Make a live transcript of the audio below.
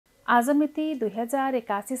आज मिति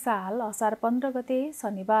 2081 साल असार 15 गते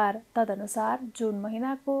शनिबार, तदनुसार जुन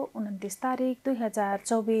महिनाको 29 तारिक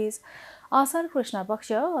 2024, असार कृष्ण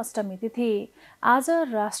पक्ष अष्टमी तिथि। आज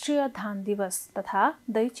राष्ट्रिय धान दिवस तथा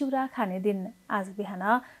दही चिउरा खाने दिन। आज बिहान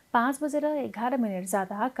 5:11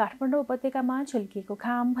 जाँदा काठमाडौँ उपत्यकामा झुल्किएको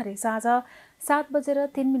घाम भरे साँझ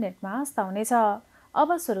 7:03 अस्ताउनेछ।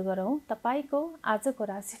 अब सुरु गरौं तपाईको आजको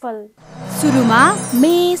राशिफल। सुरुमा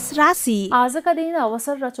मेष राशि। आजका दिन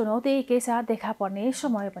अवसर र चुनौती एकैसाथ देखा पर्ने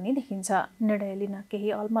समय पनि देखिन्छ। निर्णय लिन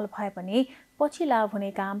केही अलमल भए पनि पछि लाभ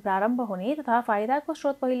हुने, काम प्रारम्भ हुने तथा फाइदाको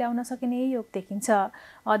स्रोत पहिल्याउन सकिने योग देखिन्छ।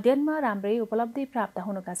 अध्ययनमा राम्रै उपलब्धि प्राप्त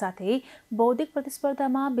हुनुका साथै बौद्धिक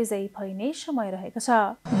प्रतिस्पर्धामा विजयी भइने समय रहेको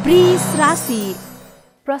छ। वृष राशि।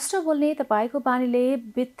 प्रश्न बोल्ने तपाईको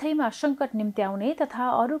बानीले बित्थैमा सङ्कट निम्त्याउने तथा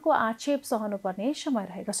अरूको आक्षेप सहनुपर्ने समय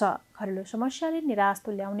रहेको छ। घरेलु समस्याले निराश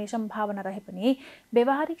तुल्याउने सम्भावना रहे पनि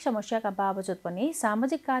व्यावहारिक समस्याका बावजुद पनि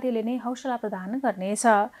सामाजिक कार्यले नै हौसला प्रदान गर्नेछ।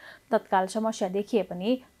 तत्काल समस्या देखिए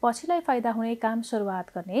पनि पछिलाई फाइदा हुने काम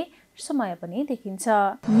सुरुवात गर्ने समय पनि देखिन्छ।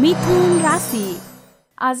 मिथुन राशि।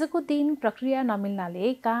 आजको दिन प्रक्रिया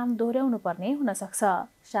नमिल्नाले काम दोहोर्याउनु पर्ने हुन सक्छ।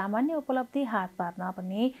 सामान्य उपलब्धि हात पार्न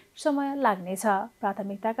पनि समय लाग्नेछ।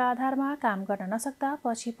 प्राथमिकताका आधारमा काम गर्न नसक्दा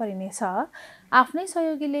पछि परिनेछ। आफ्नै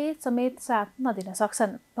सहयोगीले समेत साथ नदिन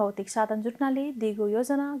सक्छन्। भौतिक साधन जुट्नाले दिगो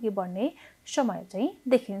योजना अघि बढ्ने समय चाहिँ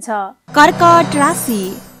देखिन्छ। कर्कट राशि।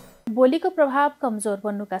 बोलीको प्रभाव कमजोर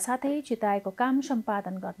बन्नुका साथै चिताएको काम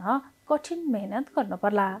सम्पादन गर्न कठिन मेहनत गर्नु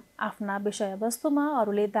पर्ला। आफ्ना विषयवस्तुमा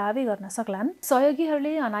अरूले दावी गर्न सक्लान्।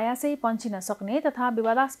 सहयोगीहरूले अनायासै पन्छिन सक्ने तथा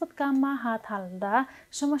विवादास्पद काममा हात हाल्दा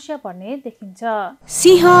समस्या पर्ने देखिन्छ।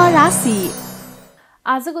 सिंह राशि।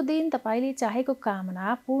 आजको दिन तपाईले चाहेको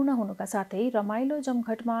कामना पूर्ण हुनुका साथै रमाइलो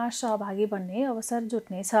जमघटमा सहभागी बन्ने अवसर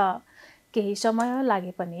जुट्नेछ। केही समय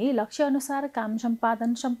लागे पनि लक्ष्य अनुसार काम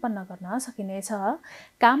सम्पादन सम्पन्न गर्न सकिनेछ।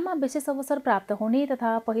 काममा विशेष अवसर प्राप्त हुने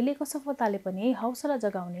तथा पहिलेको सफलताले पनि हौसला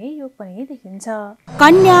जगाउने योग पनि देखिन्छ।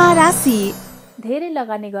 कन्या राशि। धेरै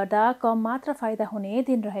लगानी गर्दा कम मात्र फाइदा हुने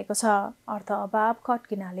दिन रहेको छ। अर्थ अभाव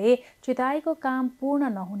खट्किनाले चिताएको काम पूर्ण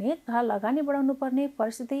नहुने तथा लगानी बढाउनु पर्ने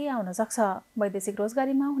परिस्थिति आउन सक्छ। वैदेशिक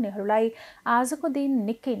रोजगारीमा हुनेहरूलाई आजको दिन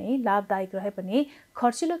निकै नै लाभदायक रहे पनि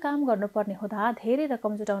खर्चिलो काम गर्नुपर्ने हुँदा धेरै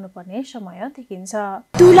रकम जुटाउनु पर्ने समय देखिन्छ।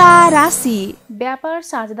 तुला राशि। व्यापार,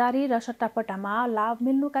 साझेदारी र सट्टापट्टामा लाभ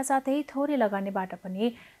मिल्नुका साथै थोरै लगानीबाट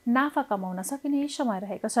पनि नाफा कमाउन सकिने समय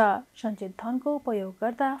रहेको छ। सञ्चित धनको उपयोग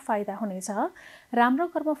गर्दा फाइदा हुनेछ। राम्रो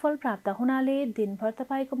कर्मफल प्राप्त हुनाले दिनभर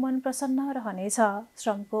तपाईको मन प्रसन्न रहनेछ।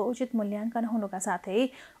 श्रमको उचित मूल्याङ्कन हुनुका साथै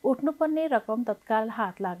उठ्नुपर्ने रकम तत्काल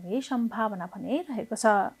हात लाग्ने सम्भावना भने रहेको छ।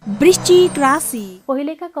 वृश्चिक राशि।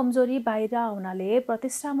 पहिलेका कमजोरी बाहिर आउनाले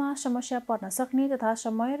प्रतिष्ठामा समस्या पर्न सक्ने तथा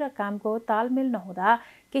समय र कामको तालमेल नहुँदा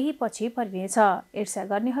केही पछि परिनेछ। ईर्ष्या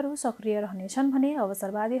गर्नेहरू सक्रिय रहनेछन् भने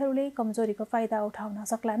अवसरवादीहरूले कमजोरीको फाइदा उठाउन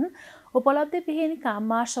सक्लान्। उपलब्धिविहीन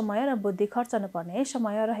काममा समय र बुद्धि खर्चनु पर्ने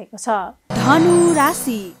समय रहेको छ। धनु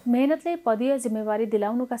राशि। मेहनतले पदीय जिम्मेवारी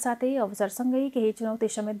दिलाउनुका साथै अवसरसँगै केही चुनौती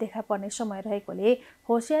समेत देखा पर्ने समय रहेकोले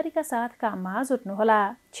होसियारीका साथ काममा जुट्नुहोला।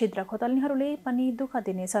 छिद्र खोतल्नेहरूले पनि दुःख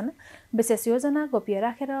दिनेछन्। विशेष योजना गोप्य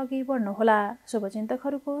राखेर अघि बढ्नुहोला।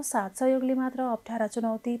 शुभचिन्तकहरूको साथ सहयोगले मात्र अप्ठ्यारा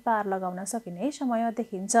चुनौती पार लगाउन सकिने समय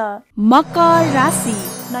देखिन्छ। मकर राशि।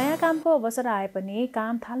 नयाँ कामको अवसर आए पनि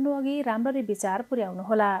काम थाल्नु अघि राम्ररी विचार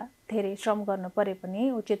पुर्याउनुहोला। धेरै श्रम गर्नु परे पनि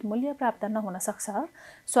उचित मूल्य प्राप्त नहुन सक्छ।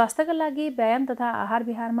 स्वास्थ्यका लागि व्यायाम तथा आहार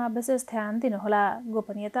विहारमा विशेष ध्यान दिनुहोला।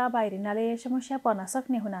 गोपनीयता बाहिरिनाले समस्या पर्न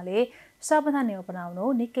सक्ने हुनाले सावधानी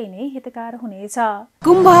अपनाउनु निकै नै हितकार हुनेछ।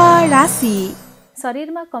 कुम्भ राशि।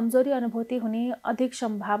 शरीरमा कमजोरी अनुभूति हुने अधिक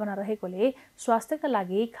सम्भावना रहेकोले स्वास्थ्यका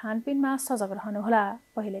लागि खानपिनमा सजग रहनुहोला।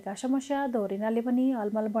 पहिलेका समस्या दोहोरिनाले पनि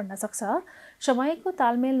अलमल बढ्न सक्छ। समयको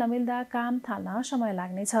तालमेल नमिल्दा काम थाल्न समय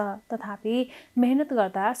लाग्नेछ। तथापि मेहनत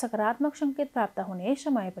गर्दा सकारात्मक सङ्केत प्राप्त हुने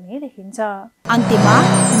समय पनि देखिन्छ। अन्त्यमा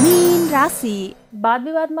मीन राशि। वाद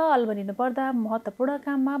विवादमा अल्मलिनु पर्दा महत्त्वपूर्ण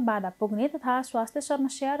काममा बाधा पुग्ने तथा स्वास्थ्य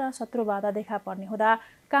समस्या र शत्रु बाधा देखा पर्ने हुँदा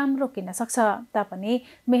काम रोकिन सक्छ। तापनि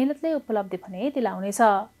मेहनतले उपलब्धि भने दिलाउनेछ।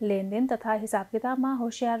 लेनदेन तथा हिसाब किताबमा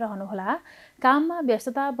होसियार रहनुहोला। काममा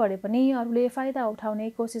व्यस्तता बढे पनि अरूले फाइदा उठाउने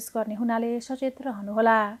कोसिस गर्ने हुनाले सचेत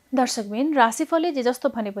रहनुहोला। दर्शकबिन, राशिफलले जे जस्तो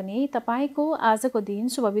भने पनि तपाईको आजको दिन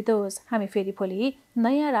शुभ बितोस्। हामी फेरि भोलि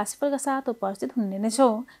नयाँ राशिफलका साथ उपस्थित हुने नै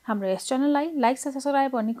छौँ। हाम्रो यस च्यानललाई लाइक,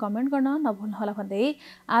 सब्स्क्राइब अनि कमेन्ट गर्न नभुल्नुहोला भन्दै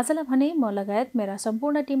आजलाई भने म लगायत मेरा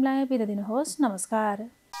सम्पूर्ण टिमलाई बिदा दिनुहोस्।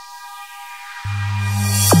 नमस्कार।